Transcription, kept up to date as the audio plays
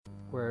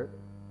We're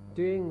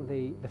doing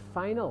the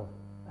final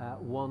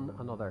one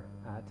another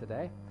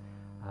today.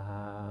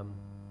 I'm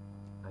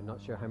not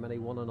sure how many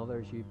one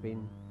another's you've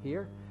been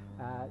here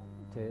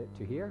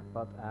to hear,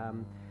 but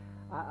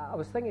I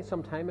was thinking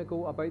some time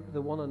ago about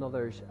the one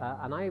another's,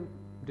 and I'm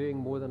doing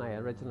more than I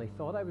originally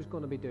thought I was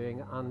going to be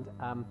doing, and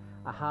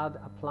I had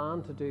a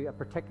plan to do a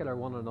particular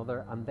one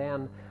another, and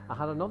then I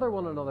had another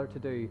one another to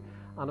do,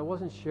 and I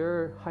wasn't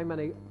sure how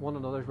many one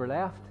another's were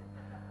left,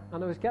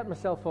 and I was getting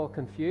myself all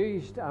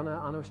confused, and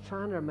I was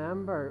trying to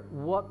remember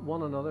what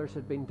one another's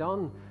had been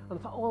done, and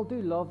I thought, oh, I'll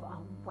do love. Oh,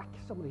 whack,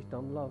 somebody's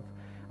done love.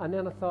 And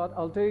then I thought,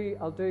 I'll do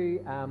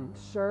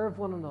serve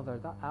one another.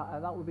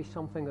 That would be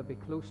something that'd be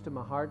close to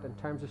my heart in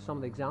terms of some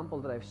of the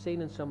example that I've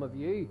seen in some of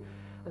you.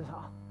 And I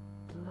thought,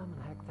 oh,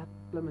 blimmin' heck, that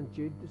blimmin'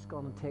 Jude has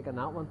gone and taken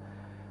that one.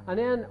 And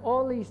then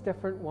all these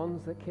different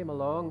ones that came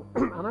along,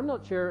 and I'm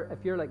not sure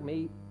if you're like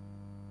me.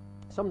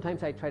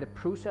 Sometimes I try to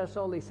process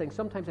all these things.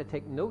 Sometimes I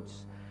take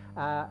notes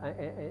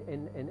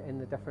in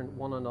the different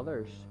one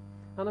another's.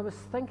 And I was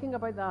thinking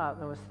about that,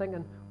 and I was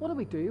thinking, what do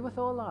we do with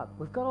all that?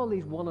 We've got all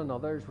these one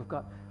another's. We've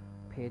got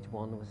page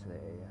 1 was the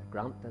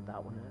Grant did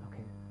that one.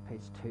 Okay,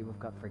 page 2 we've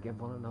got forgive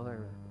one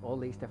another. All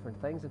these different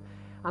things,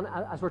 and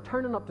as we're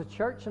turning up to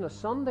church on a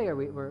Sunday, or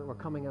we're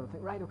coming in and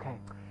think, right, okay,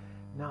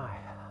 now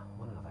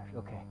one another.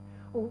 Okay,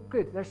 oh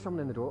good, there's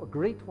someone in the door.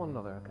 Greet one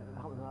another. Okay,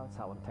 that's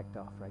that one ticked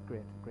off. Right,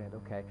 great.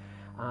 Okay,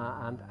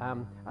 and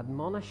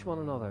admonish one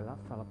another. That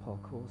fella Paul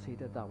Coles, he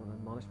did that one.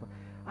 Admonish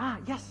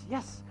one.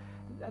 Yes.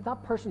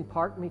 That person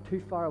parked me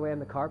too far away in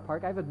the car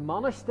park. I've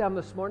admonished them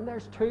this morning.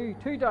 There's two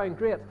down.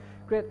 Great.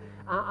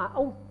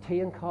 Oh, tea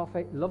and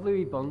coffee. Lovely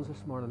wee buns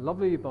this morning.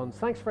 Lovely wee buns.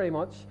 Thanks very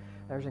much.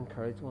 There's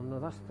encouraged one. No,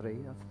 that's three.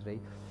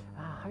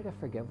 How do I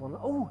forgive one?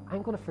 Oh,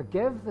 I'm going to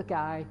forgive the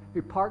guy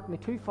who parked me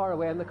too far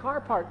away in the car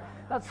park.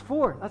 That's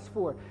four.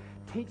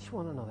 Teach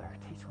one another.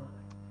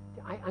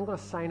 I'm going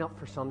to sign up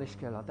for Sunday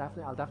school. I'll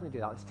definitely do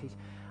that. Let's teach.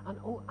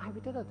 And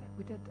we did it.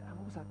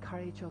 What was that?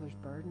 Carry each other's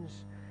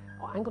burdens.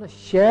 I'm going to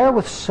share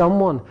with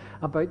someone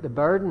about the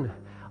burden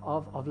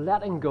of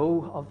letting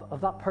go of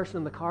that person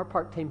in the car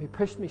park team who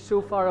pushed me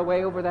so far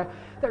away over there.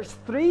 There's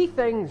 3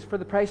 things for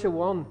the price of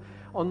one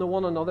on the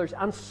one another's,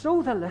 and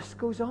so the list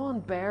goes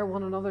on. Bear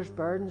one another's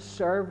burdens,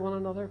 serve one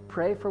another,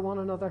 pray for one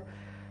another.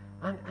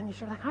 And you're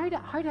sort of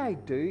like, how do I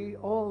do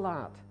all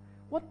that?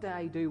 What do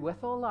I do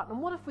with all that?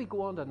 And what if we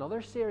go on to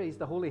another series,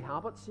 the Holy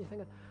Habits? You're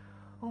thinking,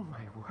 oh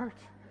my word.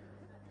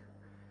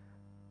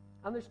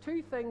 And there's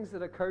 2 things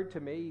that occurred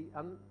to me,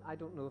 and I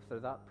don't know if they're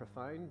that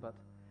profound, but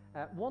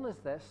one is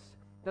this,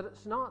 that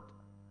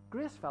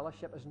Grace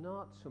Fellowship is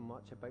not so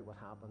much about what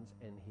happens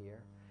in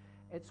here.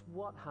 It's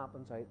what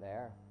happens out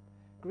there.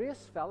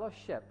 Grace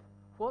Fellowship,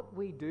 what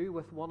we do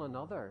with one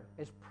another,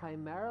 is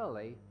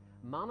primarily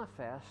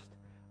manifest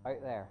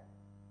out there.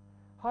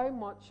 How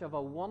much of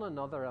a one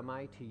another am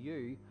I to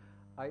you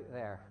out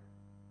there?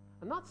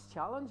 And that's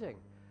challenging.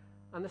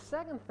 And the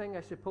second thing,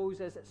 I suppose,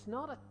 is it's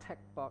not a tick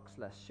box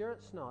list. Sure,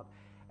 it's not.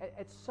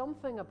 It's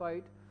something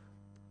about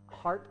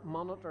heart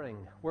monitoring,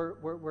 where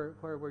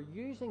we're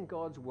using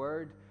God's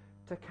Word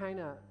to kind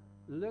of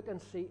look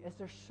and see, is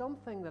there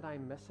something that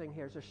I'm missing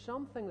here? Is there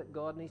something that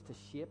God needs to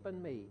shape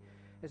in me?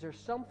 Is there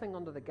something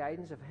under the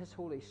guidance of His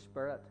Holy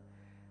Spirit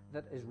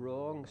that is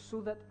wrong? So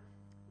that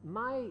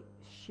my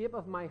shape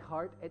of my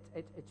heart,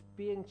 it's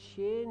being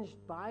changed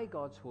by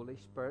God's Holy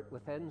Spirit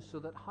within, so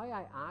that how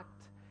I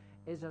act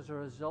is as a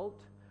result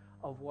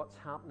of what's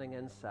happening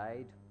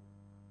inside.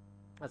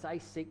 As I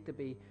seek to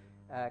be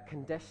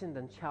conditioned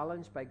and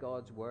challenged by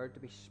God's Word, to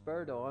be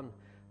spurred on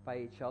by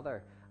each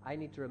other, I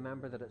need to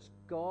remember that it's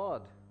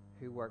God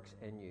who works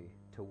in you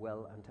to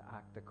will and to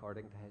act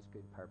according to His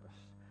good purpose.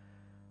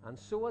 And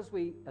so as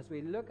we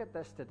look at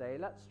this today,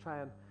 let's try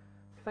and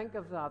think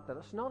of that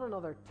it's not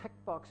another tick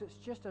box, it's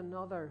just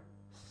another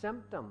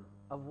symptom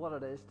of what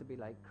it is to be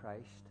like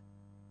Christ.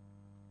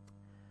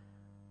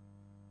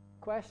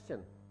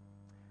 Question: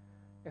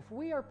 if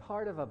we are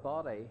part of a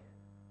body,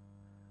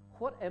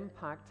 what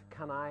impact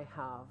can I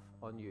have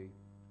on you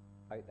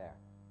out there?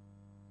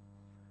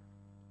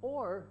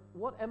 Or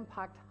what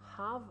impact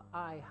have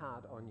I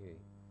had on you?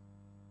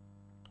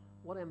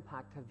 What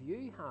impact have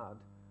you had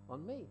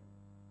on me?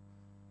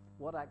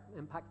 What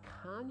impact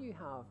can you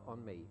have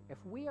on me? If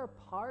we are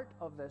part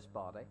of this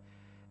body,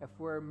 if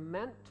we're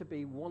meant to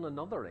be one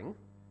anothering,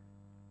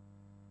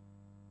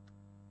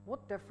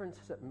 what difference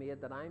has it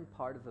made that I'm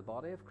part of the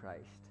body of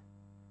Christ?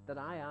 That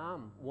I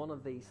am one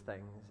of these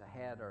things, a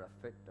head or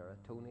a foot or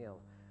a toenail.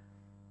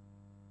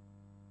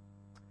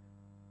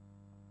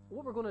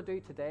 What we're going to do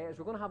today is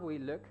we're going to have a wee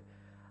look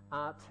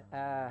at,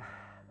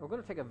 we're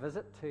going to take a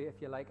visit to, if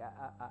you like,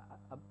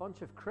 a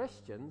bunch of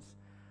Christians,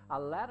 a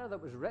letter that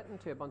was written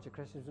to a bunch of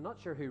Christians. We're not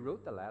sure who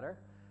wrote the letter.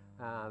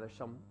 There's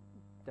some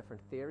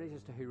different theories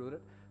as to who wrote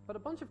it. But a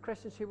bunch of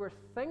Christians who were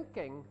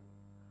thinking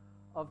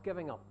of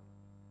giving up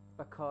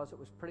because it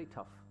was pretty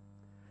tough.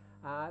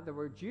 There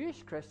were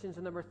Jewish Christians,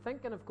 and they were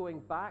thinking of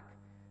going back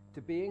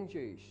to being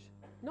Jews.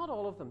 Not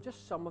all of them,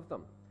 just some of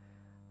them.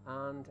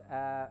 And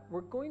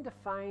we're going to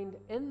find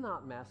in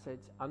that message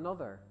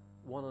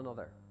one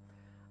another.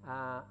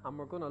 and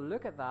we're going to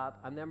look at that,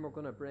 and then we're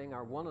going to bring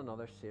our One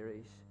Another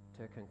series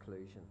to a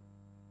conclusion.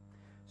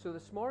 So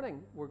this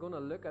morning, we're going to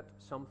look at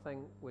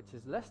something which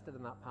is listed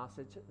in that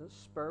passage,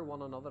 spur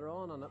one another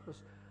on, and it was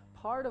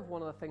part of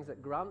one of the things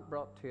that Grant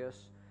brought to us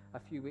a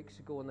few weeks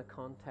ago in the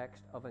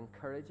context of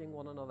encouraging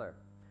one another.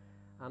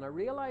 And I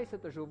realised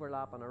that there's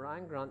overlap, and I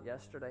rang Grant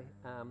yesterday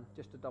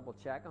just to double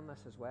check on this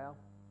as well.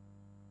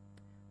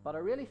 But I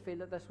really feel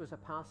that this was a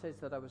passage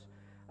that I was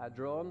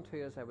drawn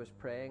to as I was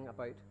praying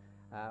about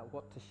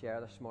what to share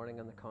this morning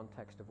in the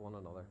context of one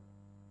another.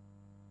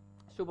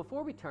 So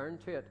before we turn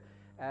to it,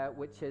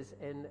 which is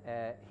in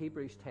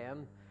Hebrews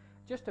 10,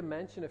 just to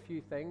mention a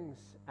few things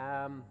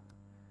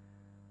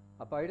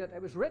about it.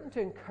 It was written to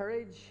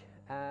encourage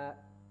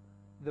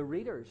the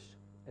readers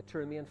to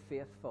remain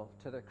faithful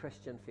to their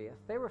Christian faith.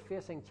 They were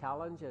facing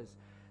challenges.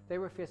 They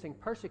were facing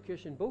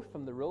persecution both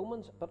from the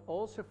Romans but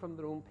also from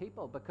their own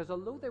people, because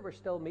although they were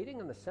still meeting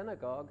in the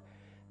synagogue,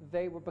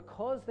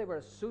 because they were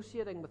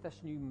associating with this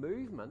new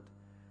movement,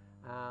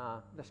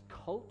 this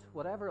cult,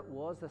 whatever it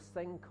was, this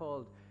thing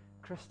called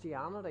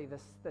Christianity,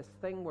 this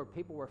thing where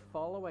people were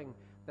following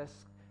this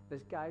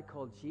guy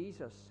called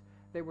Jesus.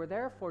 They were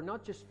therefore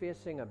not just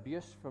facing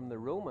abuse from the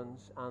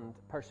Romans and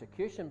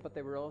persecution, but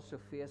they were also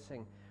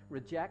facing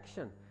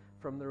rejection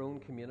from their own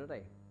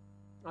community.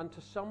 And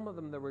to some of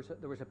them there was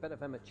a bit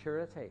of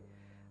immaturity.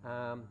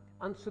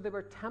 And so they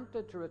were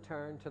tempted to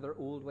return to their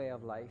old way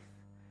of life,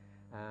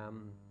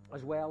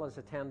 as well as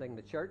attending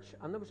the church.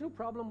 And there was no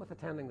problem with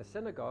attending the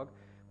synagogue,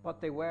 but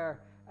they were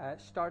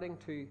starting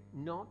to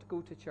not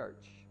go to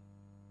church,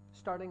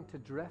 starting to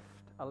drift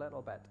a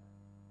little bit.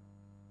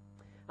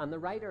 And the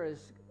writer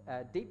is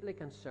deeply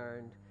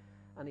concerned,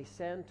 and he's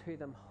saying to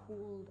them,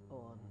 hold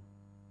on,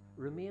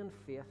 remain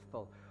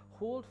faithful,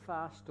 hold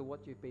fast to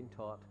what you've been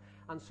taught.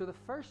 And so the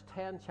first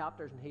 10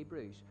 chapters in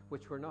Hebrews,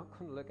 which we're not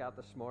going to look at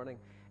this morning,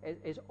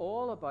 is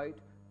all about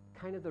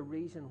kind of the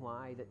reason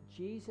why that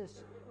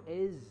Jesus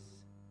is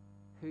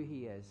who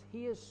he is.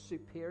 He is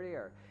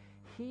superior.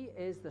 He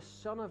is the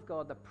Son of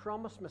God, the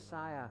promised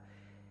Messiah.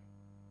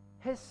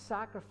 His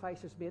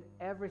sacrifice has made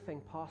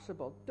everything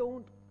possible.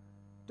 Don't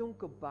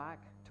go back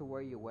to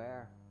where you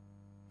were.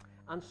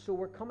 And so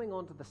we're coming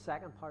on to the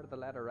second part of the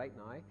letter right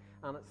now,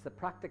 and it's the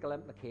practical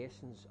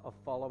implications of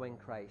following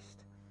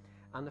Christ.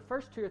 And the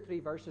first 2 or 3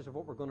 verses of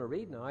what we're going to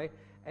read now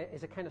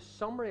is a kind of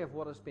summary of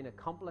what has been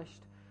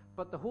accomplished,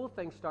 but the whole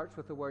thing starts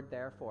with the word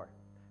therefore.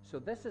 So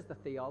this is the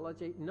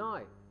theology.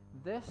 Now,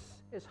 this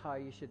is how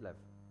you should live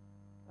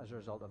as a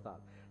result of that.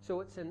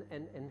 So it's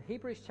in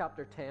Hebrews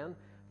chapter 10,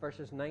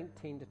 verses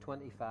 19 to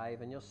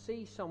 25, and you'll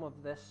see some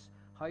of this,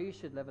 how you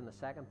should live, in the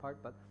second part,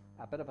 but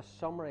a bit of a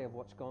summary of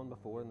what's gone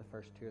before in the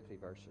first 2 or 3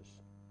 verses.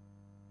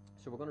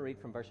 So we're going to read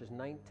from verses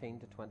 19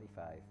 to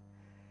 25.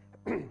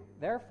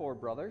 Therefore,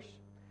 brothers,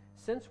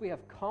 since we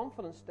have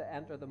confidence to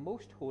enter the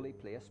most holy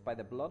place by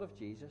the blood of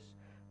Jesus,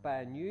 by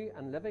a new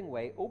and living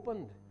way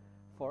opened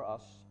for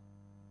us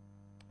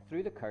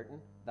through the curtain,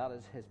 that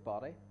is his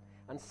body,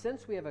 and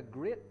since we have a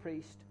great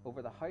priest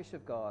over the house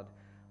of God,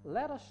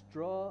 let us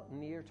draw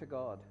near to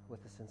God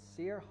with a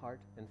sincere heart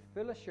in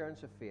full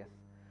assurance of faith,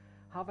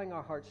 having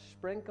our hearts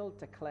sprinkled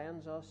to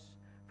cleanse us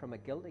from a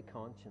guilty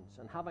conscience,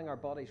 and having our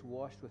bodies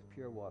washed with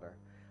pure water.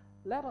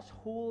 Let us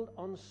hold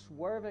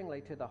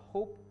unswervingly to the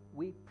hope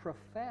we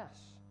profess,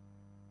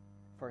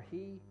 for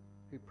he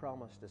who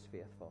promised is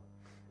faithful.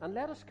 And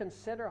let us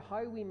consider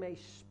how we may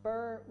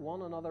spur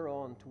one another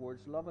on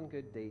towards love and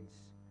good deeds.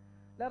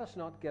 Let us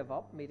not give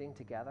up meeting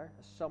together,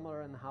 as some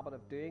are in the habit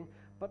of doing,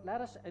 but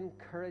let us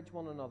encourage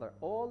one another,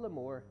 all the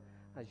more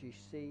as you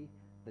see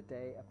the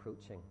day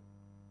approaching.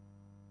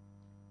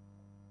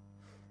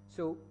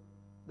 So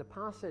the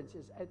passage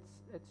is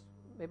it's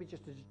maybe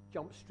just to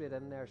jump straight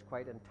in there is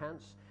quite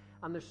intense,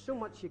 and there's so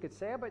much you could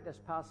say about this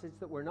passage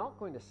that we're not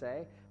going to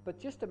say,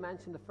 but just to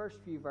mention the first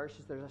few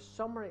verses, there's a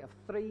summary of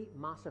 3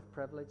 massive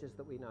privileges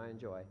that we now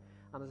enjoy.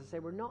 And as I say,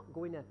 we're not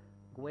going to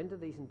go into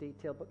these in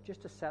detail, but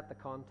just to set the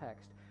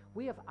context,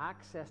 we have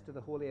access to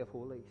the Holy of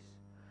Holies.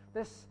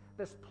 This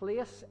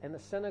place in the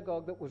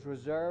synagogue that was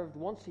reserved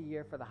once a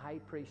year for the high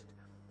priest,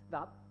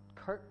 that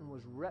curtain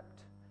was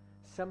ripped,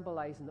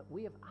 symbolizing that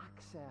we have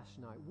access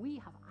now. We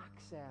have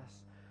access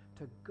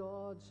to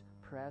God's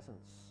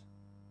presence.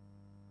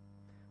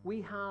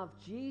 We have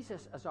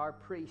Jesus as our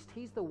priest.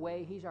 He's the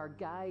way, he's our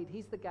guide,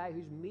 he's the guy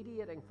who's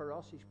mediating for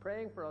us, he's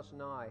praying for us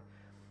now.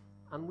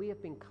 And we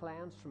have been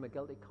cleansed from a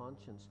guilty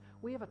conscience.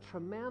 We have a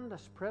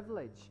tremendous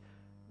privilege.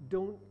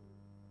 Don't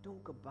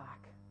go back.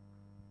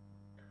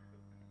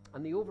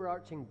 And the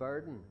overarching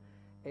burden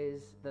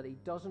is that he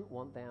doesn't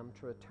want them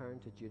to return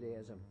to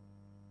Judaism,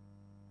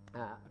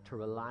 to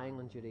relying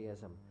on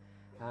Judaism,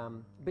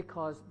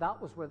 because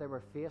that was where they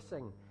were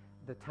facing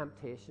the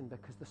temptation,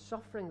 because the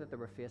suffering that they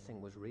were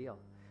facing was real.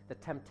 The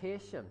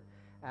temptation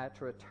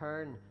to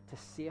return to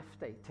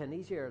safety, to an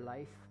easier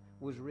life,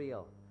 was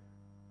real.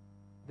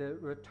 The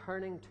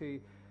returning to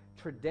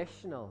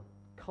traditional,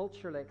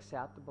 culturally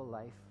acceptable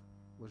life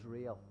was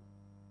real.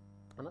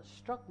 And it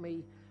struck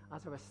me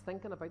as I was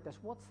thinking about this,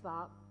 what's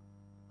that?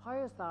 How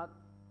is that,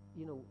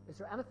 is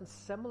there anything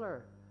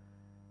similar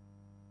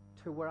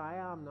to where I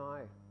am now?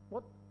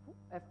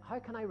 How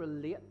can I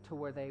relate to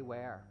where they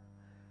were?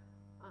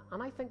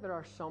 And I think there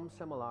are some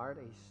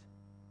similarities,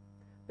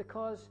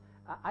 because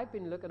I've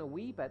been looking a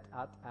wee bit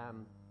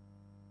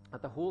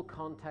at the whole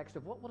context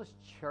of what is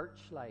church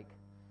like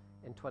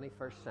in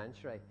 21st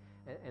century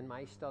in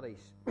my studies.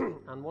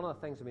 And one of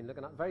the things I've been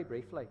looking at very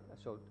briefly,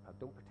 so I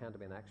don't pretend to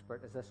be an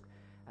expert, is this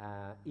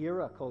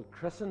era called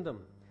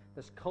Christendom,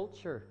 this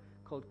culture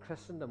called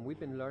Christendom. We've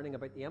been learning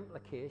about the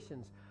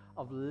implications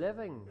of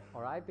living,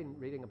 or I've been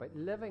reading about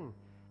living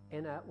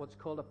in what's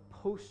called a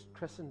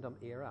post-Christendom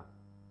era.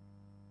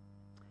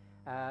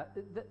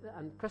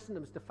 And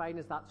Christendom is defined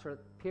as that sort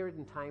of period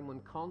in time when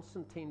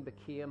Constantine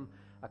became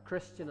a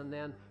Christian and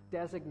then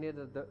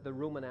designated the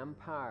Roman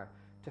Empire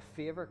to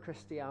favor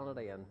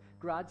Christianity, and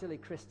gradually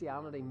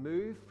Christianity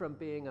moved from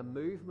being a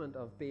movement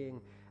of being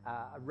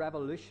a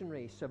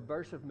revolutionary,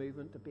 subversive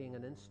movement to being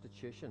an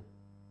institution.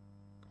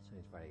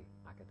 Sounds very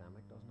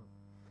academic, doesn't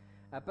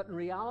it? But in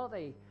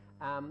reality,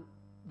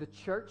 the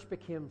church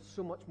became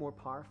so much more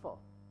powerful.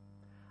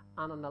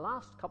 And in the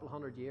last couple of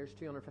 100 years,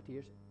 250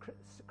 years,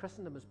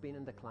 Christendom has been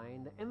in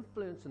decline. The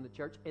influence in the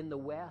church in the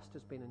West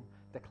has been in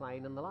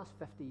decline. In the last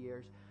 50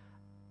 years,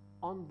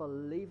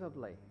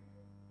 unbelievably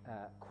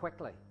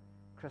quickly,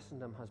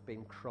 Christendom has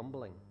been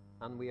crumbling.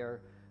 And we are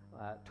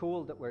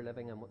told that we're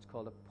living in what's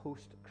called a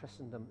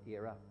post-Christendom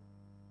era.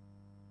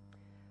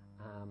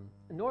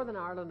 In Northern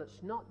Ireland,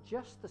 it's not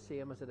just the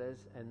same as it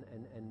is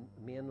in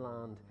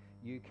mainland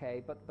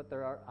UK, but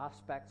there are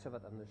aspects of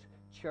it, and there's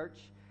church.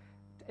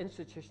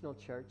 Institutional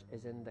church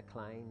is in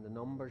decline. The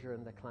numbers are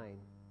in decline.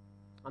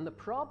 And the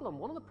problem,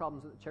 one of the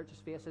problems that the churches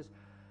face is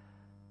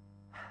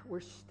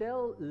we're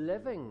still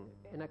living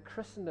in a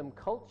Christendom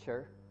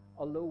culture,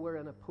 although we're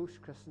in a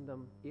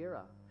post-Christendom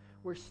era.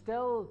 We're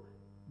still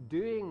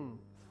doing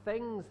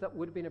things that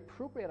would have been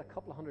appropriate a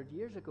couple of 100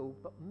 years ago,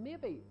 but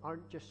maybe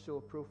aren't just so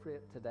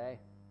appropriate today.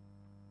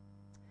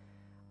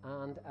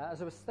 And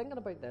as I was thinking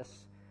about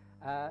this,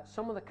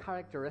 some of the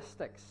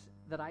characteristics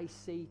that I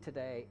see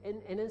today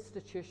in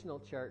institutional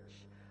church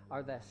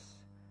are this.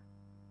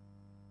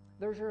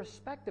 There's a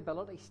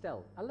respectability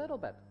still, a little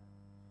bit,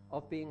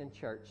 of being in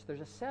church.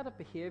 There's a set of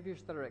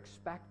behaviors that are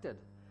expected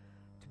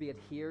to be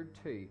adhered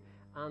to,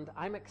 and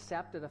I'm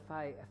accepted if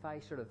I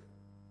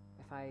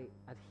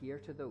adhere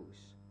to those.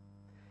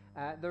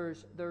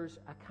 There's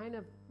a kind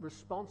of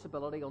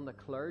responsibility on the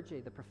clergy,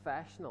 the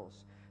professionals,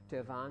 to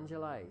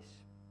evangelize.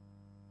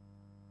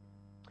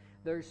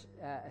 There's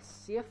a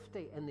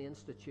safety in the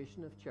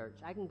institution of church.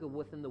 I can go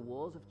within the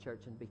walls of church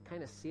and be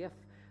kind of safe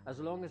as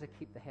long as I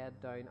keep the head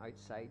down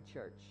outside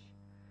church.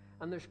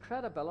 And there's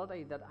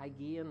credibility that I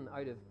gain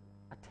out of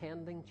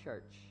attending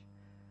church.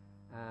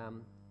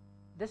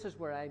 This is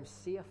where I'm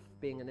safe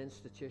being an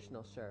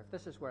institutional serf.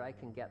 This is where I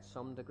can get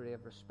some degree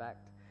of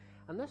respect.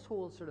 And this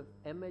whole sort of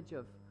image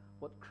of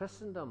what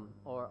Christendom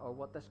or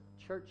what this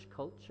church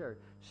culture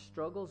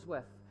struggles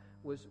with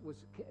was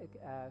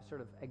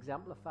sort of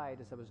exemplified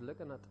as I was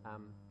looking at,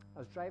 I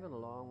was driving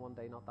along one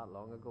day not that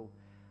long ago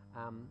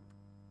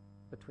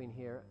between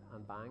here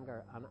and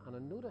Bangor, and I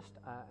noticed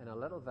in a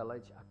little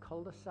village a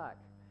cul-de-sac,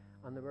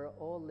 and there were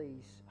all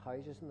these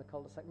houses in the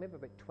cul-de-sac, maybe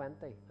about 20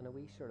 in a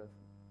wee sort of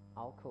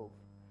alcove,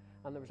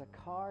 and there was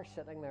a car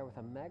sitting there with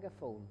a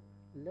megaphone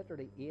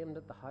literally aimed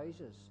at the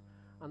houses,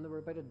 and there were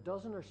about a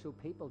dozen or so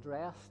people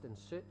dressed in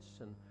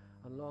suits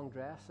and long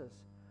dresses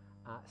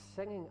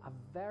singing a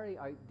very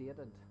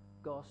outdated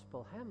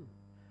gospel hymn.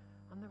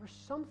 And there was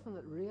something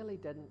that really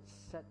didn't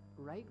sit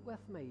right with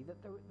me, that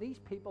these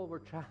people were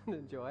trying to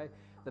enjoy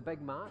the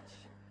big match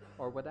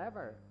or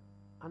whatever,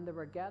 and they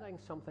were getting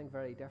something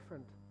very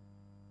different.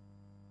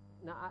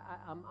 Now,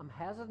 I'm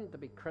hesitant to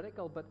be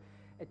critical, but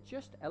it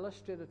just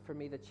illustrated for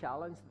me the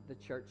challenge that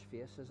the church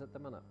faces at the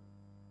minute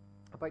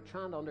about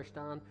trying to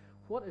understand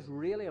what is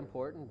really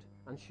important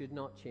and should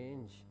not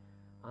change,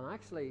 and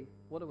actually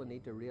what do we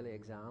need to really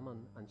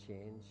examine and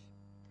change.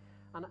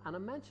 And I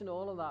mention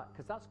all of that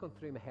because that's going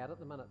through my head at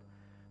the minute.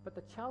 But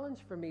the challenge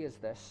for me is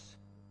this.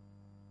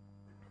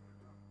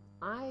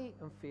 I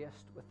am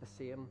faced with the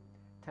same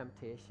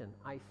temptation,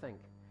 I think,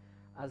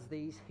 as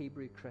these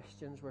Hebrew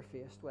Christians were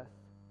faced with.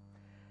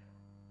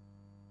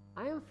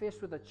 I am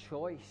faced with a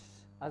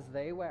choice, as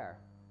they were,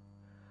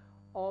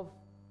 of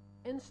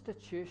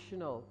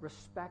institutional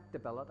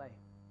respectability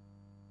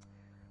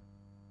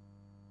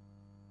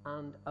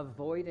and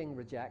avoiding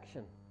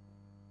rejection,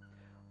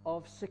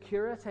 of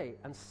security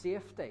and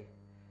safety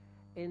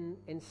in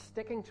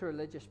sticking to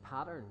religious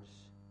patterns,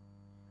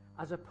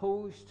 as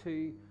opposed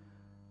to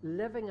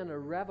living in a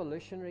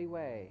revolutionary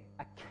way,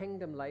 a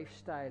kingdom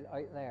lifestyle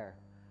out there.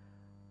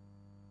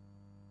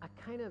 I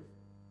kind of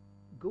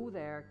go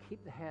there,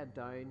 keep the head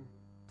down,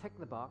 tick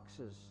the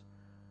boxes,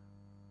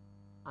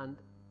 and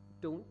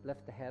don't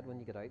lift the head when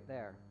you get out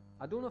there.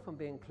 I don't know if I'm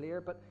being clear,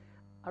 but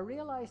I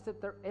realize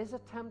that there is a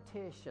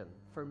temptation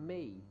for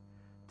me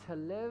to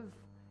live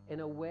in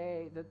a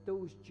way that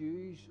those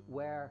Jews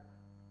were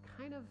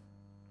kind of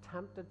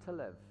tempted to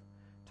live,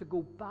 to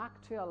go back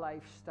to a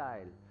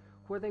lifestyle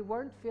where they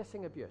weren't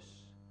facing abuse,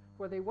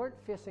 where they weren't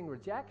facing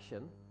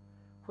rejection,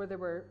 where they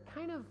were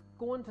kind of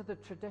going to the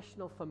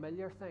traditional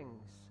familiar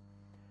things.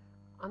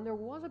 And there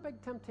was a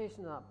big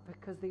temptation of that,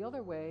 because the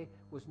other way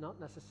was not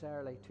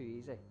necessarily too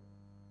easy.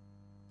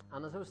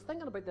 And as I was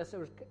thinking about this,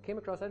 came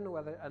across, I don't know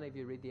whether any of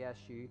you read the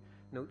SU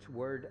notes,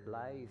 Word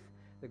Live.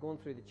 They're going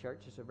through the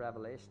churches of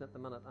Revelation at the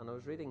minute, and I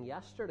was reading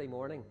yesterday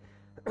morning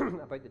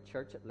about the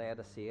church at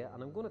Laodicea,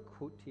 and I'm going to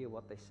quote to you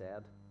what they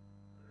said.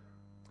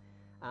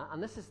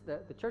 And this is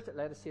the church at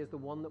Laodicea is the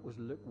one that was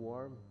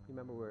lukewarm. You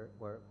remember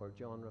where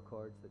John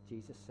records that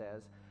Jesus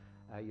says,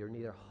 you're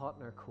neither hot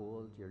nor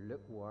cold, you're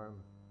lukewarm.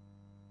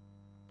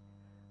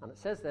 And it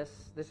says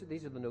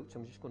these are the notes,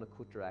 I'm just going to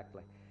quote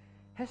directly.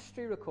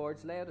 History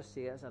records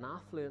Laodicea as an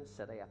affluent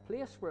city, a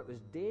place where it was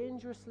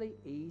dangerously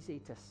easy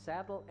to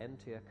settle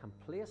into a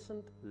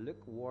complacent,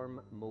 lukewarm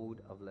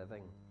mode of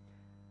living.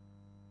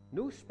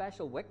 No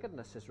special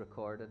wickedness is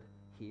recorded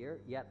here,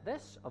 yet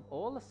this, of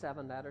all the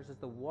 7 letters, is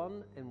the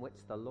one in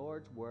which the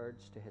Lord's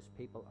words to his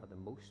people are the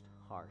most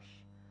harsh.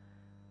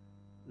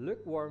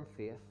 Lukewarm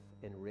faith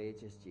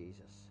enrages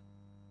Jesus.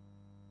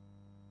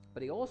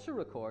 But he also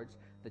records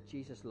that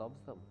Jesus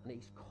loves them, and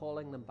he's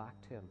calling them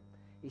back to him.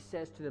 He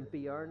says to them,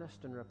 be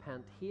earnest and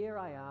repent. Here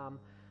I am.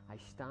 I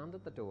stand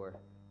at the door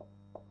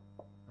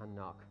and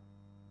knock.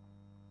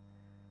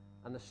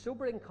 And the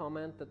sobering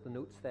comment that the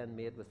notes then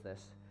made was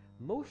this.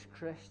 Most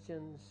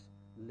Christians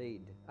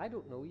lead, I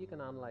don't know, you can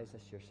analyze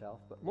this yourself,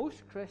 but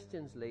most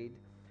Christians lead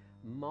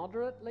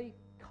moderately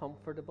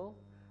comfortable,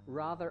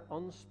 rather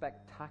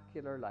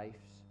unspectacular lives.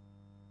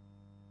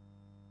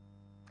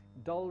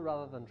 Dull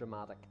rather than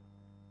dramatic.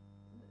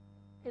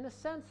 In a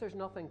sense, there's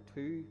nothing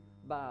too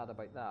bad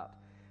about that.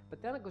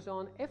 But then it goes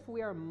on, if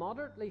we are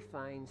moderately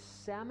fine,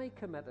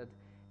 semi-committed,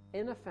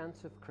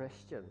 inoffensive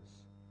Christians,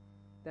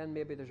 then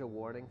maybe there's a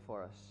warning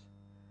for us.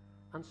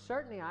 And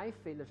certainly I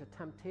feel there's a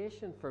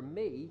temptation for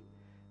me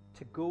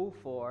to go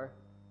for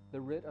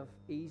the route of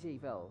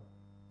Easyville,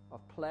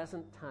 of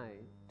pleasant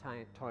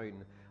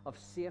town, of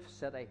safe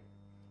city.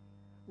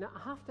 Now,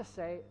 I have to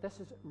say,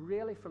 this is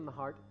really from the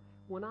heart.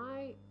 When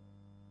I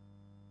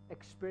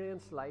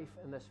experience life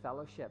in this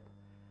fellowship,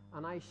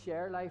 and I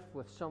share life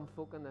with some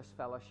folk in this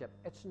fellowship,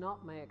 it's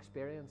not my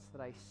experience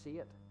that I see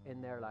it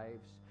in their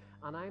lives.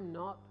 And I'm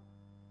not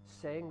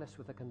saying this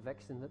with a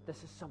conviction that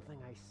this is something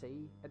I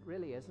see. It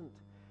really isn't.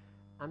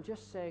 I'm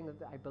just saying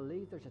that I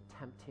believe there's a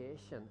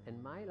temptation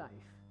in my life.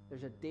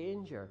 There's a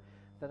danger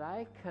that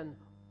I can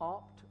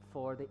opt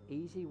for the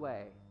easy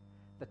way,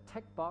 the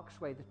tick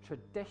box way, the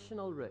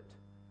traditional route,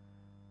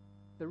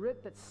 the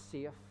route that's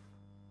safe.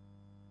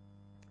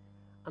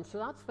 And so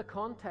that's the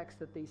context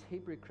that these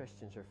Hebrew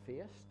Christians are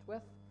faced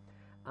with.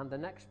 And the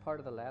next part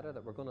of the letter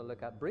that we're going to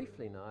look at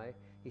briefly now,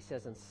 he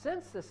says, and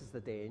since this is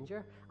the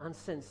danger, and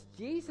since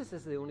Jesus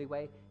is the only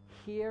way,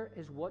 here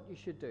is what you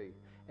should do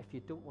if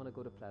you don't want to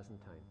go to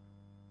Pleasant Town.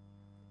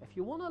 If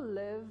you want to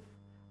live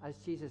as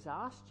Jesus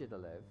asked you to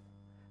live,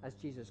 as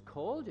Jesus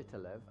called you to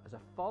live, as a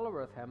follower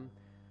of him,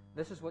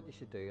 this is what you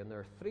should do. And there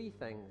are 3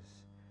 things,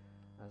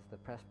 as the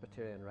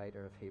Presbyterian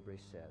writer of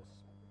Hebrews says.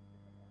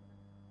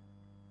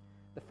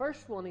 The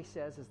first one he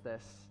says is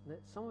this.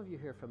 Some of you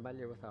who are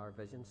familiar with our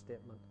vision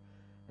statement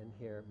in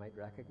here might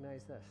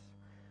recognize this.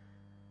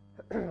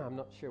 I'm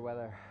not sure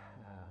whether,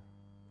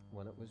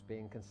 when it was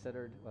being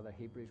considered, whether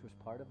Hebrews was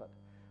part of it.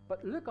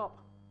 But look up,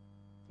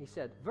 he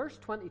said, verse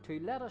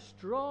 22, let us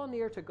draw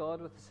near to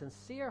God with a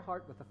sincere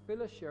heart, with the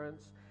full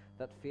assurance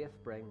that faith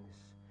brings.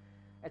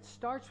 It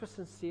starts with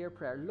sincere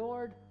prayer.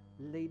 Lord,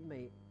 lead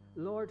me.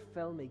 Lord,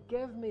 fill me.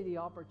 Give me the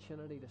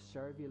opportunity to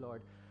serve you,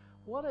 Lord.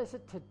 What is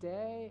it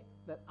today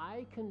that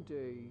I can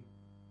do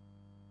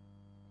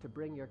to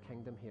bring your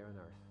kingdom here on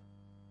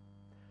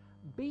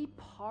earth? Be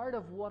part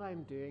of what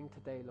I'm doing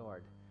today,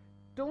 Lord.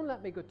 Don't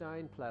let me go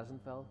down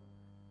Pleasantville.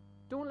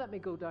 Don't let me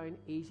go down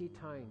Easy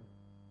Town.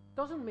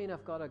 Doesn't mean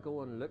I've got to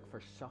go and look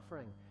for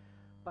suffering,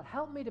 but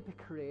help me to be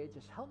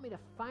courageous. Help me to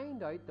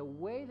find out the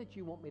way that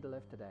you want me to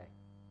live today.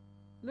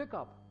 Look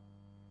up.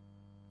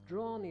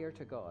 Draw near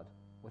to God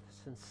with a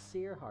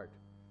sincere heart.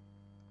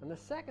 And the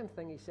second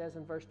thing he says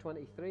in verse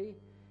 23,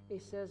 he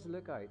says,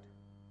 look out.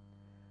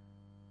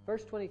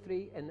 Verse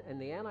 23 in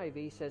the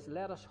NIV says,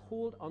 let us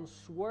hold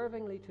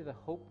unswervingly to the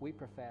hope we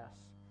profess.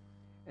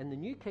 In the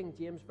New King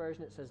James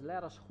Version it says,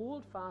 let us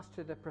hold fast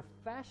to the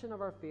profession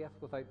of our faith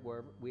without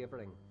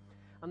wavering.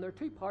 And there are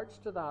 2 parts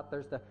to that.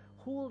 There's the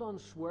hold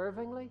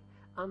unswervingly,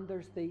 and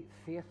there's the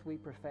faith we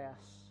profess.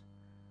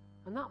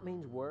 And that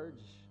means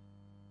words.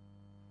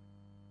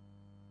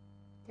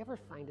 Do you ever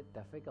find it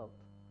difficult?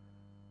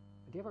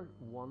 Do you ever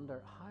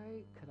wonder, how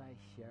could I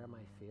share my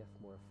faith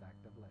more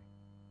effectively?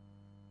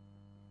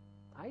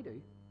 I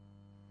do.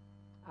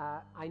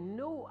 I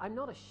know I'm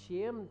not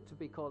ashamed to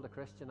be called a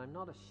Christian. I'm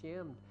not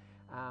ashamed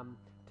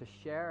to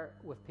share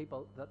with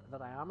people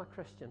that I am a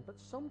Christian. But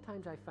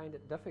sometimes I find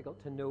it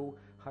difficult to know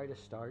how to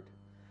start.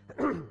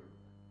 And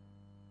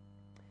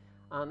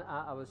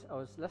I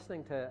was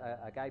listening to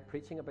a guy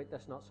preaching about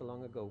this not so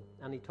long ago,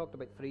 and he talked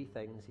about 3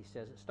 things. He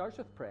says it starts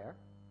with prayer,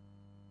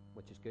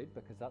 which is good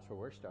because that's where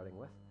we're starting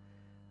with.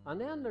 And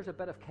then there's a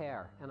bit of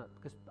care in it,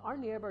 because our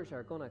neighbours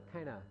are going to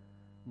kind of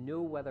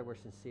know whether we're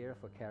sincere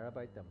if we care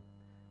about them.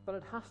 But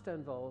it has to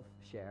involve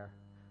share,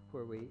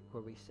 where we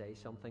say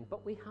something.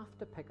 But we have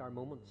to pick our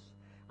moments.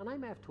 And I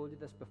may have told you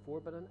this before,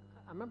 but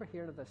I remember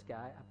hearing of this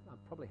guy. I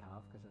probably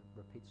have, because I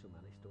repeat so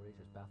many stories,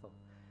 as Bethel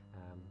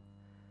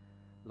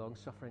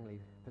long-sufferingly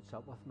puts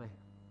up with me.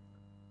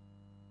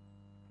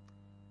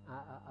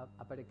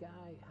 About a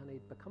guy, and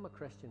he'd become a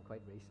Christian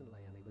quite recently,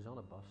 and he was on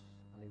a bus,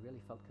 and he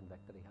really felt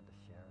convicted he had to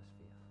share his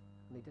faith,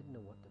 and he didn't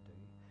know what to do,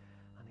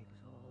 and he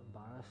was all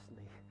embarrassed,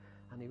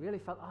 and he really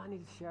felt, I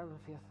need to share my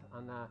faith,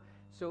 and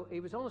so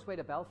he was on his way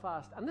to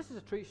Belfast, and this is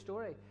a true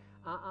story,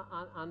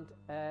 and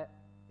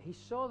he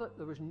saw that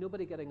there was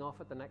nobody getting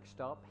off at the next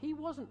stop. He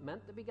wasn't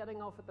meant to be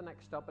getting off at the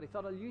next stop, but he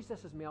thought, I'll use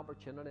this as my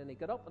opportunity, and he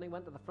got up and he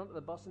went to the front of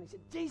the bus, and he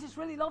said, Jesus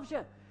really loves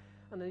you,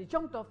 and then he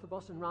jumped off the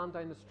bus and ran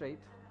down the street.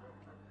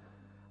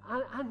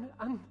 And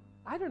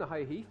I don't know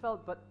how he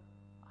felt, but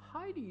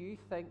how do you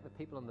think the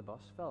people on the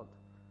bus felt?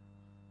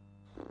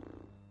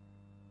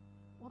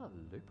 What a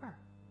looper.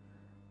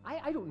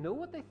 I don't know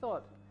what they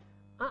thought.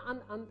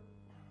 And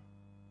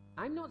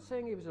I'm not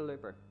saying he was a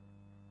looper.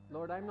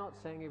 Lord, I'm not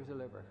saying he was a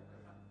looper.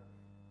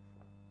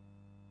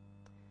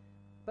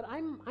 But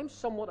I'm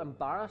somewhat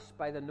embarrassed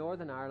by the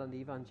Northern Ireland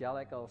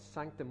evangelical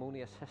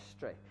sanctimonious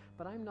history.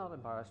 But I'm not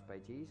embarrassed by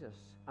Jesus.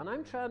 And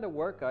I'm trying to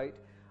work out,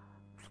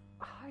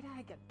 how do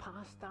I get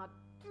past that?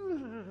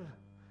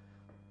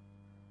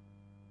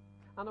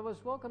 And I was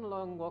walking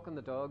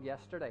the dog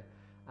yesterday,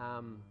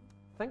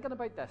 thinking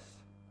about this,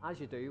 as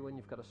you do when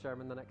you've got a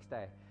sermon the next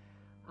day.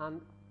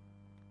 And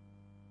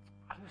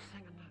I was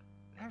thinking,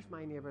 there's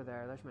my neighbour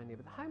there, there's my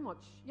neighbour. How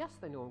much, yes,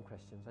 they know I'm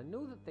Christians. I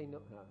know that they know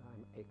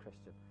I'm a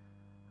Christian.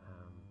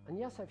 And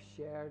yes, I've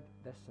shared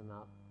this and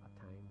that at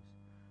times.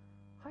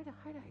 How do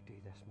I do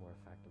this more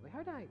effectively?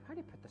 How do I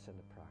put this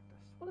into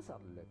practice? What does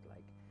that look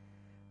like?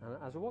 And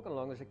as we're walking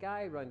along, there's a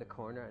guy round the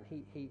corner, and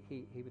he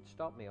would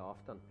stop me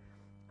often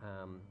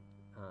and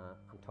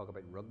talk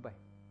about rugby.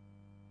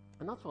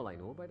 And that's all I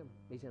know about him.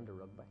 He's into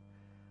rugby.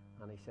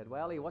 And he said,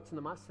 well, are you watching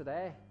the match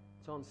today?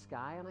 It's on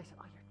Sky. And I said,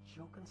 oh,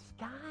 you're joking,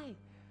 Sky?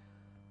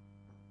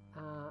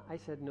 I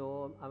said,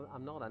 no,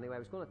 I'm not anyway. I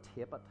was going to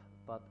tape it,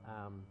 but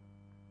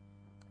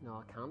no,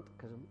 I can't,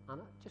 because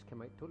and it just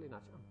came out totally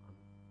natural. I'm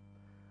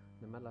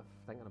in the middle of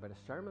thinking about a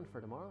sermon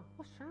for tomorrow.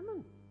 What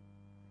sermon?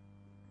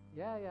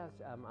 Yeah,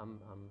 I'm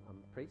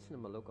preaching in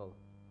my local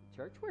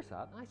church. Where's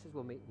that? And I says,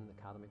 we'll meet in the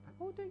academy.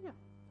 Oh, do you?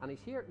 And he's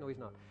here? No, he's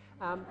not.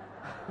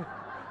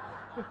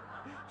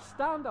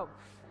 Stand up.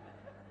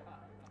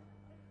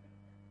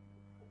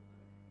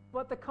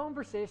 But the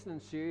conversation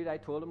ensued. I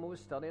told him I was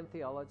studying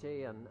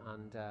theology and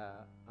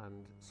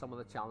some of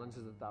the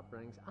challenges that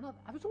brings. And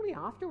I was only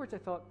afterwards I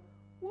thought,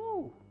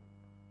 whoa.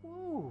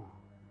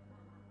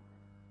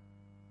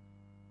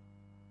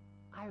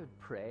 I had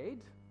prayed.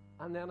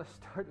 And then I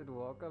started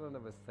walking and I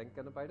was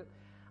thinking about it.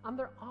 And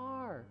there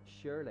are,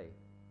 surely,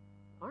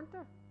 aren't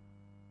there?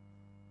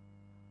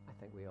 I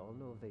think we all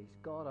know of these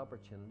God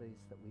opportunities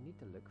that we need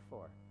to look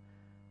for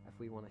if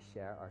we want to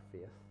share our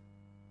faith.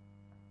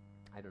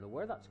 I don't know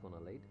where that's going to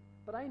lead,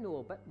 but I know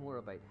a bit more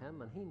about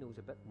him and he knows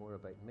a bit more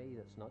about me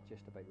that's not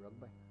just about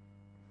rugby.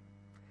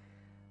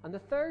 And the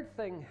third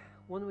thing,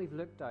 when we've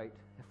looked out,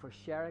 if we're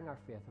sharing our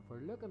faith, if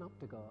we're looking up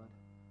to God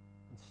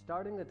and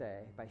starting the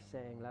day by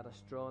saying, let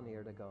us draw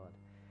near to God,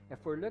 if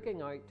we're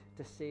looking out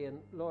to saying,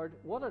 Lord,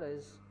 what it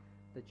is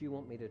that you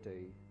want me to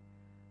do,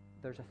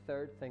 there's a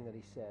third thing that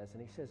he says.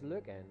 And he says,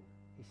 look in.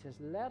 He says,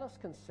 let us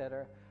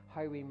consider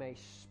how we may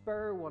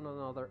spur one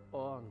another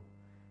on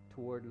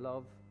toward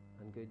love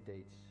and good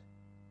deeds.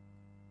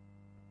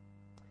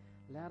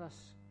 Let us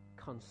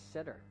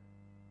consider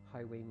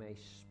how we may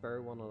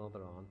spur one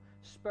another on.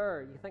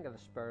 Spur, you think of the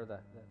spur,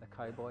 the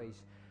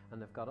cowboys,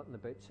 and they've got it in the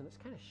boots, and it's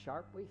kind of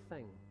sharp wee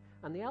thing.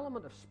 And the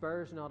element of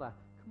spur is not a,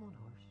 come on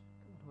horse.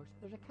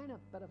 There's a kind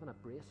of bit of an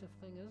abrasive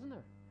thing, isn't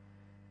there?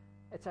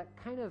 It's a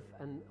kind of,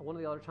 and one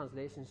of the other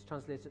translations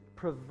translates it,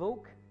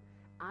 provoke,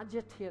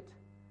 agitate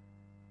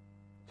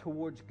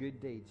towards good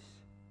deeds.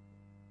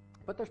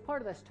 But there's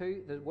part of this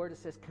too, the word that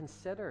says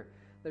consider.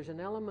 There's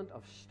an element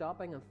of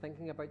stopping and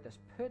thinking about this,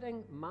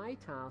 putting my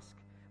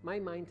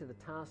mind to the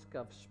task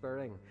of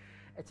spurring.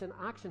 It's an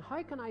action.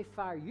 How can I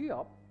fire you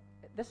up?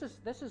 This is,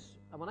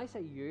 and when I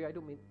say you, I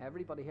don't mean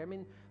everybody here. I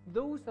mean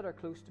those that are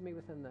close to me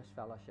within this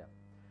fellowship.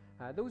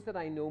 Those that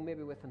I know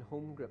maybe within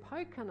home group.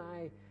 How can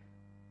I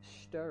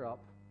stir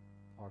up,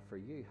 or for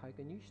you, how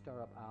can you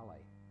stir up Ali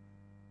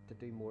to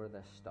do more of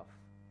this stuff?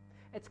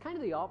 It's kind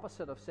of the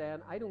opposite of saying,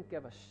 I don't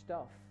give a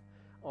stuff.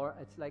 Or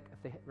it's like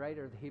if the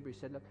writer of the Hebrews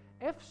said, look,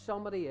 if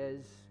somebody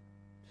is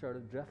sort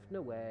of drifting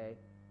away,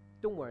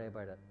 don't worry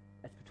about it.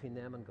 It's between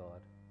them and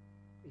God.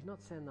 He's not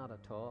saying that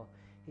at all.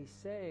 He's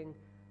saying,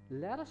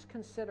 let us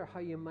consider how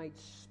you might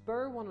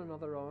spur one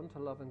another on to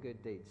love and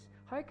good deeds.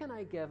 How can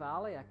I give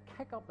Ali a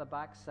kick up the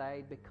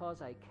backside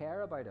because I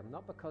care about him,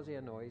 not because he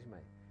annoys me?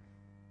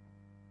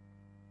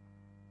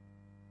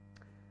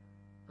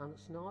 And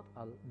it's not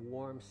a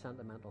warm,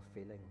 sentimental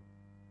feeling.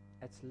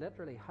 It's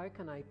literally, how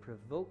can I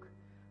provoke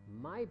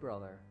my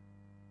brother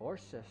or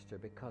sister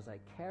because I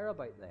care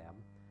about them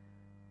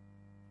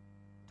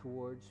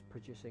towards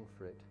producing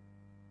fruit,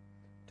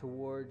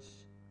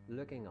 towards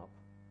looking up.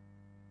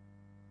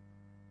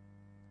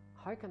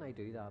 How can I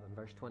do that? And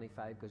verse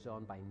 25 goes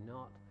on by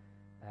not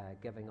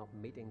giving up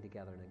meeting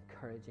together and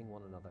encouraging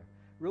one another.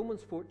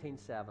 Romans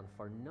 14:7,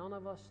 for none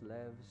of us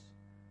lives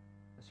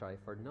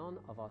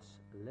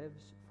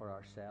for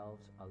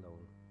ourselves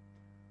alone.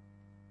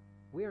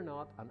 We are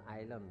not an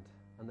island,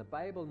 and the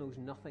Bible knows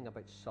nothing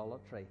about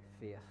solitary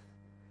faith.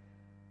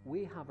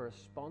 We have a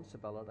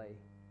responsibility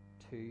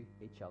to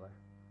each other.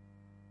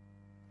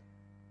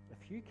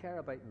 If you care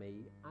about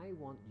me, I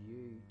want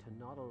you to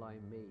not allow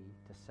me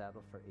to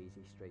settle for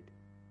easy street.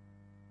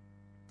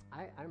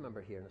 I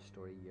remember hearing a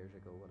story years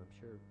ago, and I'm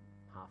sure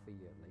half of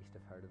you at least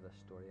have heard of this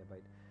story,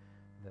 about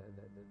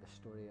the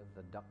story of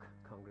the duck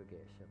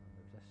congregation. And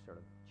there was this sort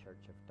of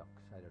church of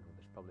ducks. I don't know,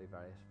 there's probably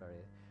various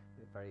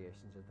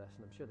variations of this,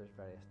 and I'm sure there's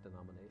various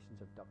denominations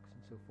of ducks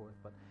and so forth,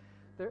 but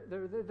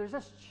there's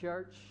this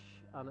church,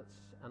 and it's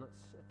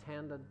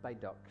attended by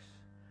ducks,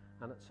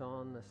 and it's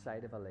on the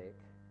side of a lake,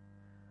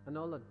 and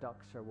all the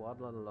ducks are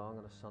waddling along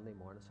on a Sunday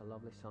morning. It's a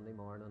lovely Sunday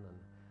morning, and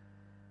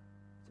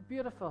it's a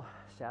beautiful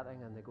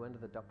setting, and they go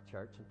into the duck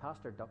church, and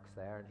Pastor Duck's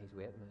there, and he's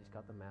waiting, and he's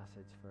got the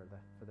message for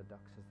the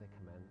ducks as they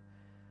come in,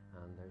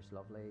 and there's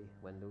lovely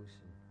windows,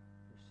 and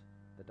there's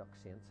the duck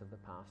saints of the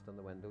past on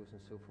the windows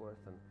and so forth,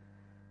 and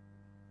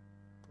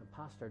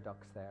Pastor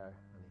Duck's there,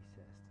 and he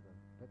says to them,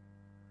 look,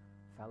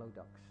 fellow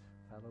ducks,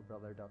 fellow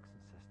brother ducks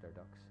and sister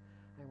ducks,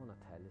 I want to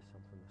tell you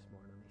something this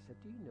morning. He said,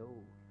 do you know,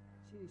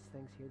 see these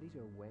things here, these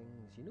are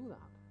wings, you know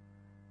that?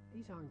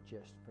 These aren't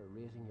just for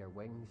raising your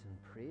wings in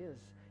praise.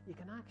 You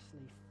can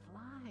actually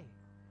fly.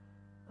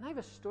 And I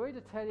have a story to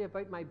tell you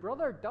about my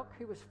brother duck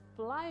who was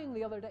flying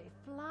the other day. He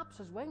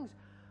flaps his wings,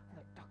 and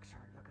the ducks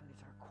are looking,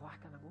 these are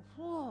quacking. I go,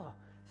 whoa,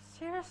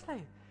 seriously?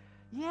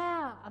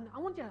 Yeah, and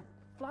I want you to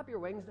flap your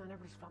wings now, and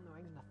everybody's flapping their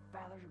wings, and the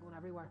feathers are going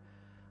everywhere,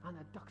 and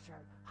the ducks are,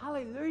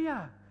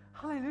 hallelujah,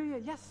 hallelujah,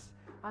 yes,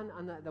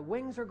 and the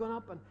wings are going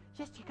up, and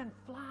yes, you can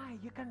fly,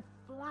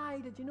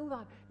 did you know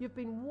that? You've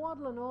been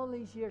waddling all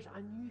these years,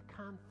 and you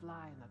can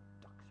fly, and the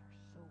ducks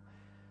are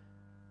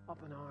so up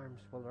in arms,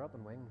 well, they're up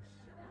in wings,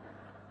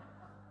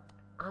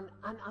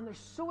 and they're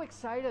so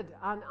excited,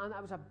 and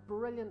it was a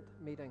brilliant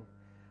meeting,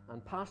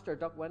 and Pastor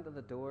Duck went to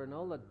the door, and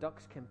all the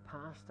ducks came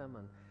past him,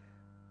 and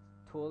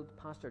told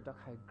Pastor Duck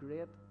how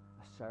great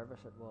a service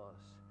it was,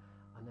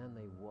 and then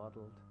they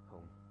waddled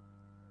home.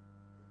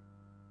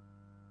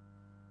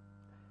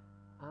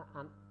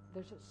 And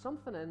there's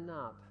something in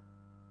that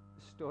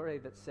story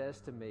that says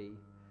to me,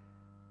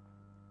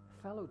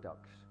 fellow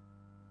ducks,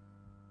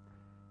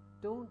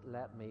 don't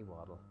let me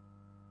waddle.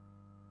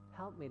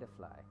 Help me to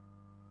fly.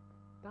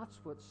 That's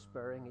what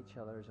spurring each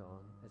other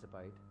on is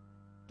about.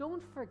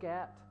 Don't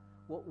forget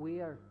what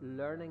we are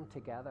learning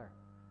together.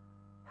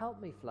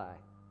 Help me fly.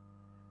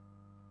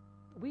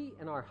 We,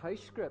 in our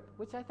house group,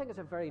 which I think is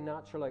a very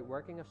natural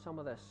outworking of some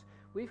of this,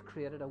 we've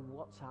created a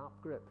WhatsApp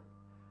group.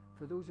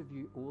 For those of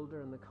you older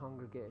in the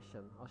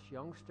congregation, us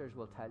youngsters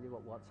will tell you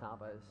what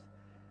WhatsApp is.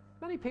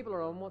 Many people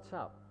are on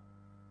WhatsApp.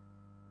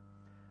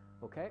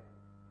 Okay?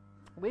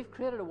 We've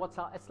created a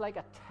WhatsApp. It's like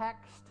a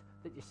text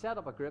that you set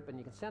up a group, and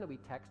you can send a wee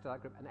text to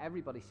that group, and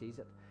everybody sees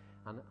it.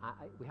 And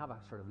we have a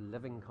sort of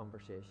living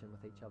conversation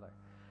with each other.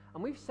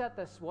 And we've set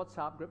this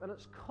WhatsApp group, and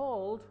it's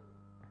called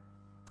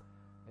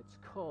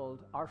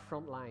our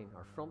front line,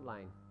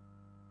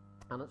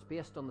 and it's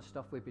based on the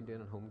stuff we've been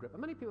doing in home group. And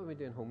many people have been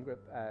doing home group,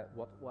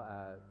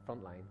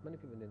 front line. Many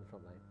people have been doing the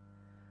front line,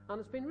 and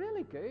it's been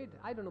really good.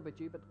 I don't know about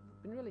you, but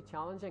it's been really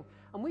challenging.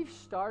 And we've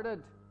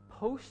started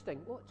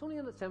posting. Well, it's only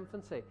in its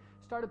infancy.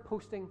 Started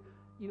posting,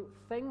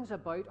 things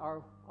about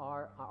our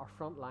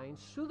front line,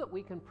 so that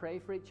we can pray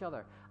for each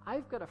other.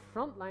 I've got a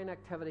front line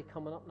activity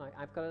coming up now.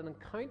 I've got an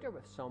encounter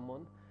with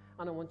someone,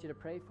 and I want you to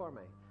pray for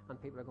me.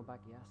 And people are going back,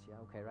 yes, yeah,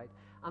 okay, right.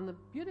 And the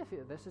beauty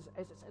of this is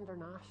it's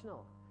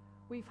international.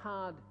 We've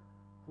had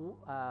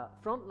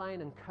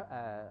frontline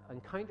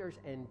encounters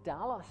in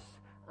Dallas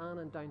and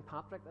in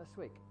Downpatrick this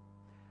week.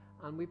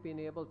 And we've been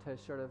able to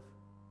sort of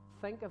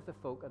think of the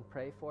folk and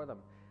pray for them.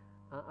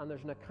 And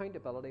there's an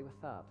accountability with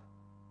that.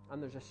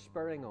 And there's a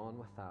spurring on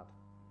with that.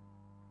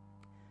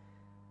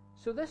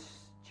 So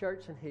this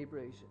church in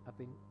Hebrews have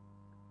been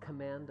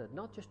commanded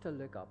not just to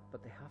look up,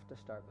 but they have to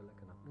start by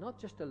looking up. Not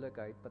just to look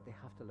out, but they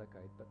have to look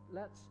out. But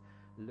let's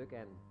look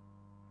in.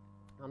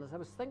 And as I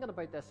was thinking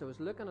about this, I was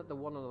looking at the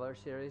One Another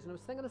series, and I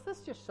was thinking, is this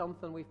just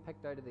something we've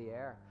picked out of the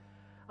air?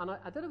 And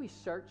I did a wee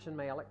search in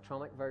my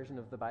electronic version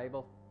of the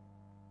Bible,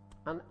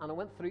 and I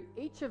went through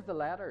each of the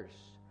letters,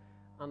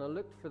 and I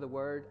looked for the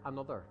word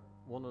another,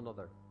 one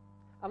another.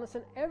 And it's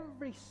in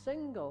every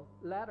single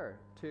letter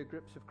to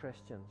groups of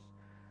Christians.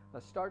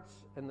 It starts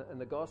in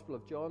the Gospel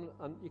of John,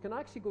 and you can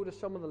actually go to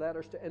some of the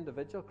letters to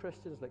individual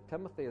Christians like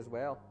Timothy as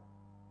well.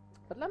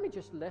 But let me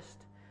just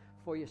list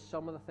for you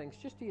some of the things,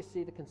 just so you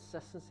see the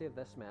consistency of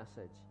this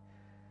message.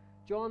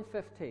 John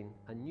 15,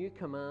 a new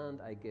command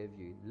I give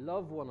you,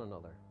 love one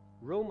another.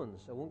 Romans,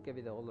 I won't give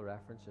you all the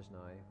references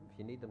now. If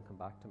you need them, come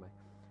back to me.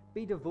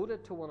 Be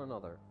devoted to one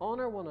another.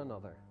 Honor one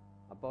another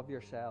above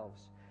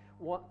yourselves.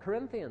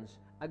 Corinthians,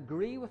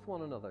 agree with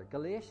one another.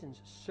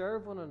 Galatians,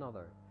 serve one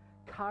another.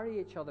 Carry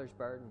each other's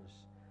burdens.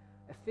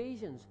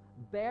 Ephesians,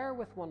 bear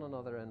with one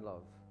another in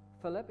love.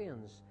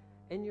 Philippians,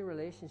 in your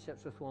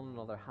relationships with one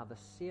another, have the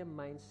same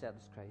mindset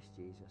as Christ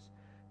Jesus.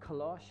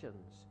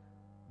 Colossians,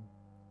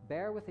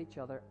 bear with each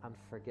other and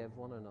forgive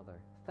one another.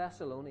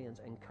 Thessalonians,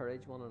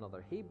 encourage one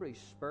another. Hebrews,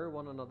 spur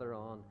one another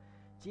on.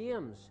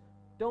 James,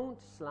 don't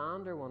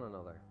slander one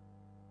another.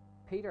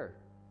 Peter,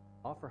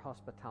 offer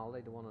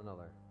hospitality to one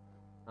another.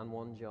 And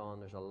 1 John,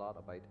 there's a lot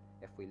about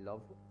if we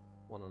love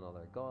one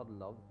another. God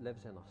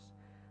lives in us,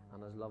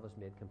 and His love is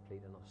made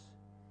complete in us.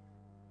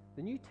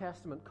 The New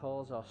Testament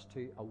calls us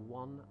to a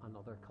one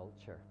another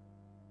culture.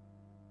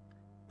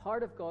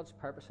 Part of God's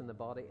purpose in the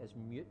body is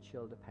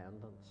mutual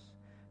dependence,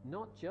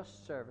 not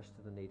just service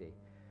to the needy.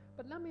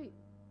 But let me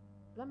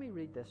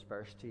read this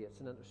verse to you.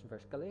 It's an interesting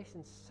verse.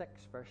 Galatians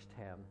 6, verse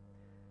 10.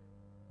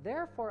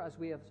 Therefore, as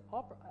we have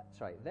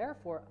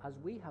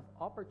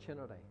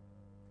opportunity,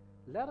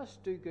 let us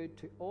do good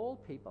to all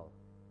people,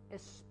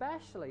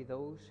 especially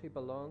those who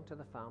belong to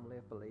the family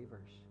of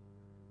believers.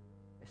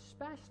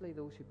 Especially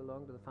those who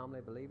belong to the family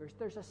of believers.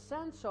 There's a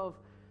sense of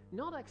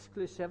not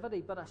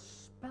exclusivity, but a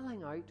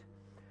spilling out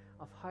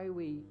of how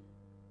we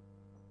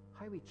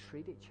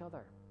treat each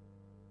other,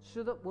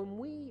 so that when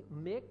we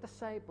make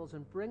disciples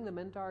and bring them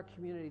into our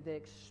community, they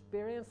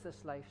experience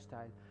this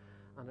lifestyle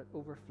and it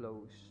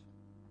overflows.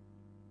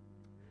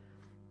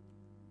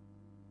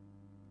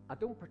 I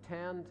don't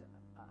pretend,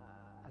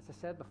 as I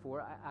said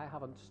before, I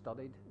haven't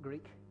studied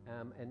Greek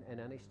in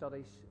any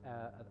studies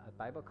at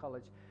Bible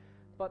college,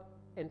 but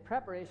in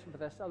preparation for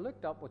this, I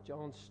looked up what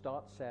John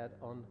Stott said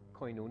on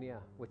koinonia,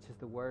 which is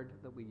the word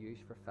that we use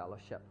for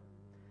fellowship.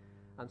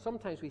 And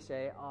sometimes we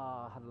say,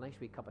 I had a nice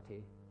wee cup of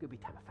tea, good wee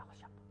time of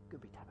fellowship,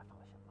 good wee time of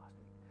fellowship last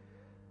week.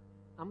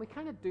 And we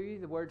kind of do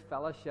the word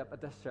fellowship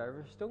at this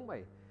service, don't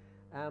we?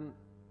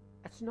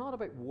 It's not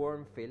about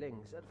warm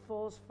feelings. It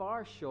falls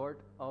far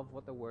short of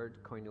what the word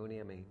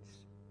koinonia means.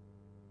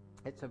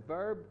 It's a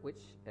verb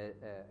which,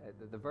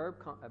 the verb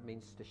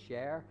means to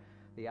share.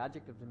 The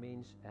adjective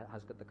means,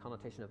 has got the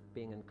connotation of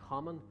being in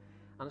common.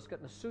 And it's got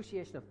an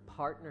association of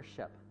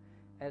partnership.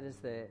 It is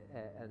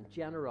and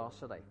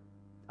generosity.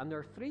 And there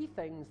are three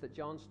things that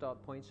John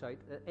Stott points out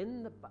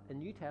in the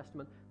New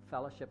Testament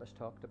fellowship is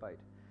talked about.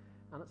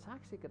 And it's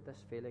actually got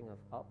this feeling of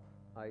up,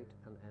 out,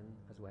 and in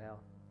as well.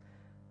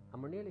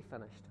 And we're nearly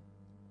finished.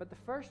 But the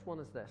first one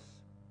is this.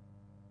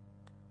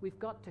 We've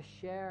got to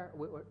share.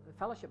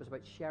 Fellowship is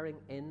about sharing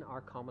in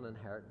our common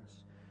inheritance.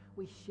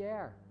 We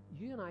share.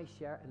 You and I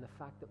share in the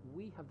fact that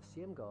we have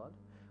the same God.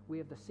 We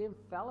have the same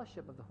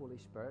fellowship of the Holy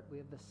Spirit. We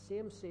have the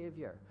same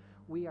Savior.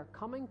 We are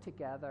coming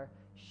together,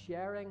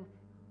 sharing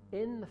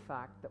in the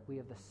fact that we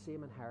have the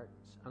same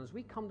inheritance. And as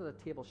we come to the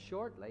table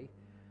shortly,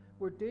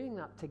 we're doing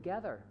that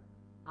together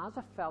as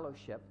a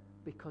fellowship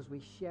because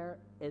we share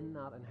in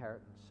that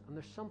inheritance. And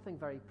there's something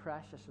very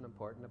precious and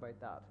important about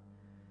that.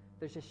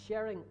 There's a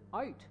sharing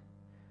out.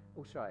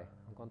 Oh, sorry,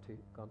 I'm gone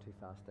too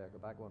fast there. Go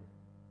back one.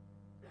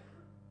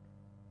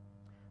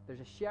 There's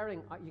a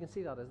sharing out. You can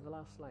see that is the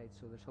last slide,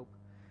 so there's hope.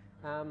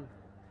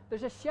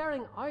 There's a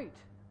sharing out,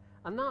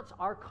 and that's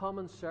our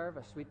common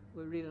service. We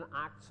read in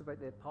Acts about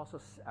the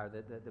apostles, or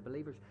the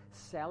believers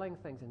selling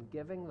things and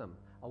giving them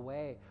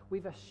away.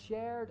 We've a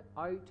shared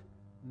out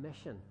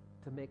mission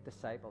to make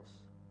disciples,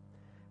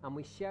 and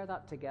we share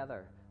that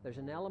together. There's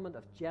an element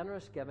of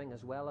generous giving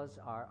as well as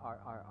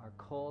our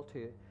call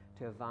to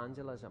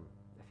evangelism,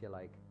 if you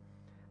like.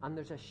 And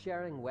there's a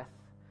sharing with,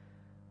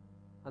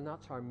 and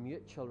that's our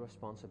mutual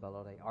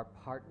responsibility, our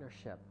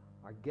partnership,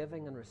 our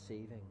giving and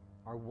receiving,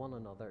 our one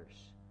another's.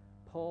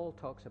 Paul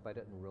talks about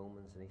it in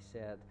Romans, and he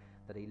said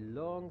that he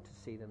longed to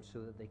see them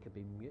so that they could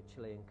be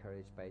mutually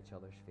encouraged by each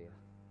other's faith.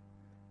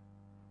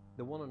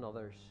 The one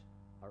another's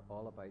are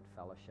all about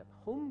fellowship.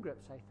 Home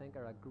groups, I think,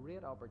 are a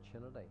great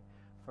opportunity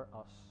for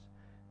us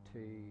to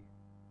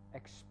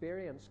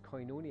experience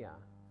koinonia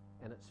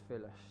in its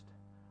fullest,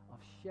 of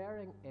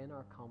sharing in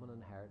our common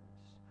inheritance,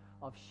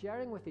 of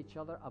sharing with each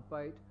other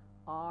about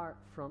our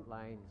front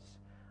lines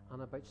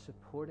and about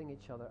supporting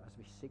each other as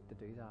we seek to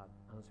do that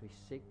and as we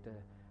seek to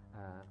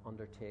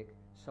undertake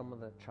some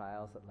of the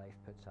trials that life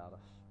puts at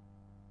us.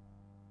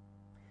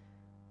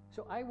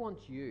 So I want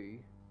you,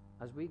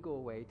 as we go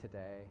away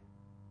today,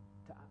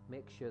 to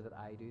make sure that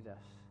I do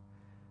this,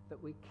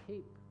 that we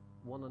keep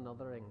one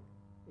anothering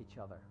each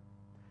other,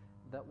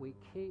 that we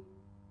keep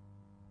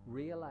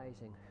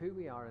realizing who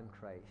we are in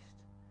Christ,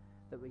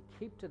 that we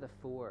keep to the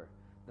fore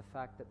the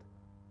fact that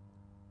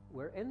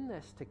we're in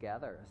this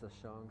together, as the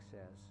song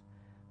says.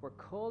 We're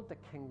called to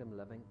kingdom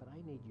living, but I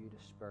need you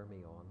to spur me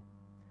on.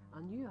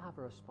 And you have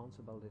a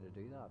responsibility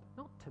to do that,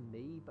 not to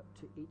me, but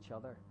to each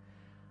other.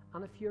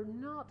 And if you're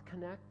not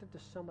connected to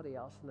somebody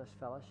else in this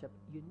fellowship,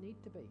 you need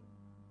to be.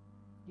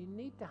 You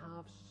need to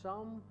have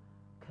some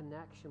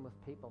connection with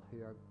people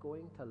who are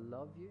going to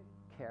love you,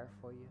 care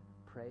for you,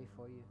 pray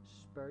for you,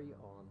 spur you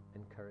on,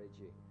 encourage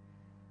you.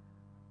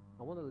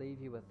 I want to leave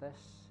you with this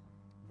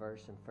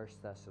verse in 1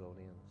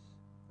 Thessalonians,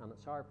 and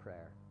it's our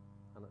prayer,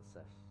 and it's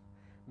this.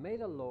 May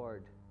the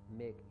Lord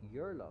make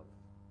your love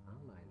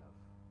and my love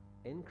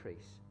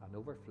increase and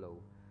overflow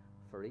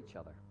for each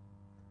other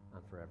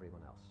and for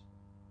everyone else.